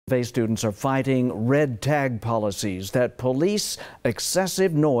FA students are fighting red tag policies that police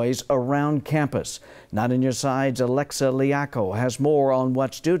excessive noise around campus. Not in Your Side's Alexa Liaco has more on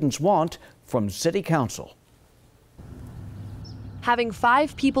what students want from City Council. Having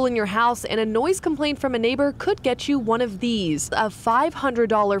 5 people in your house and a noise complaint from a neighbor could get you one of these: a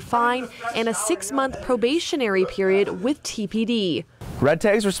 $500 fine and a 6-month probationary period with TPD. Red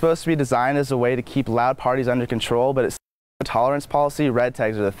tags were supposed to be designed as a way to keep loud parties under control, but it's a tolerance policy. Red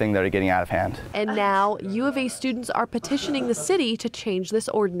tags are the thing that are getting out of hand. And now U of A students are petitioning the city to change this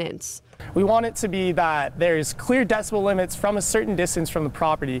ordinance. We want it to be that there's clear decibel limits from a certain distance from the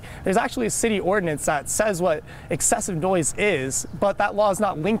property. There's actually a city ordinance that says what excessive noise is, but that law is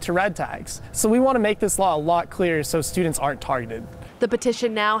not linked to red tags. So we want to make this law a lot clearer so students aren't targeted. The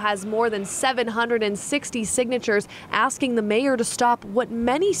petition now has more than 760 signatures asking the mayor to stop what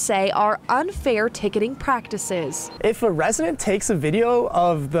many say are unfair ticketing practices. If a resident takes a video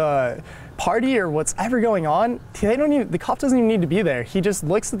of the party or what's ever going on, the cop doesn't even need to be there. He just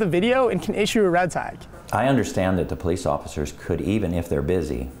looks at the video and can issue a red tag. I understand that the police officers could, even if they're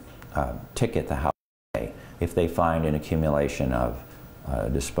busy, ticket the house if they find an accumulation of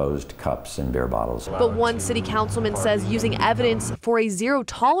disposed cups and beer bottles. But one city councilman says using evidence for a zero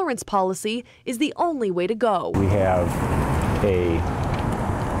tolerance policy is the only way to go. We have a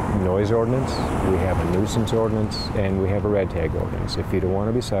noise ordinance, we have a nuisance ordinance, and we have a red tag ordinance. If you don't want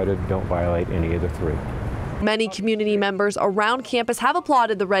to be cited, don't violate any of the 3. Many community members around campus have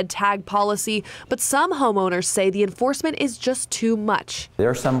applauded the red tag policy, but some homeowners say the enforcement is just too much. There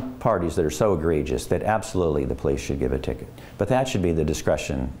are some parties that are so egregious that absolutely the police should give a ticket. But that should be the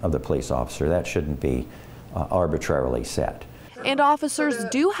discretion of the police officer. That shouldn't be arbitrarily set. And officers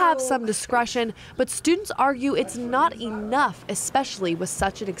do have some discretion, but students argue it's not enough, especially with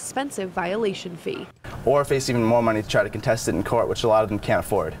such an expensive violation fee. Or face even more money to try to contest it in court, which a lot of them can't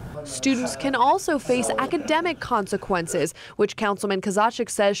afford. Students can also face academic consequences, which Councilman Kozachik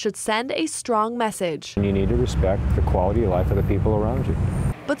says should send a strong message. You need to respect the quality of life of the people around you.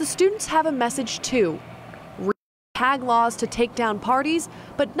 But the students have a message too. Tag laws to take down parties,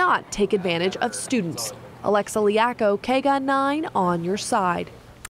 but not take advantage of students. Alexa Liaco, KGUN 9 on your side.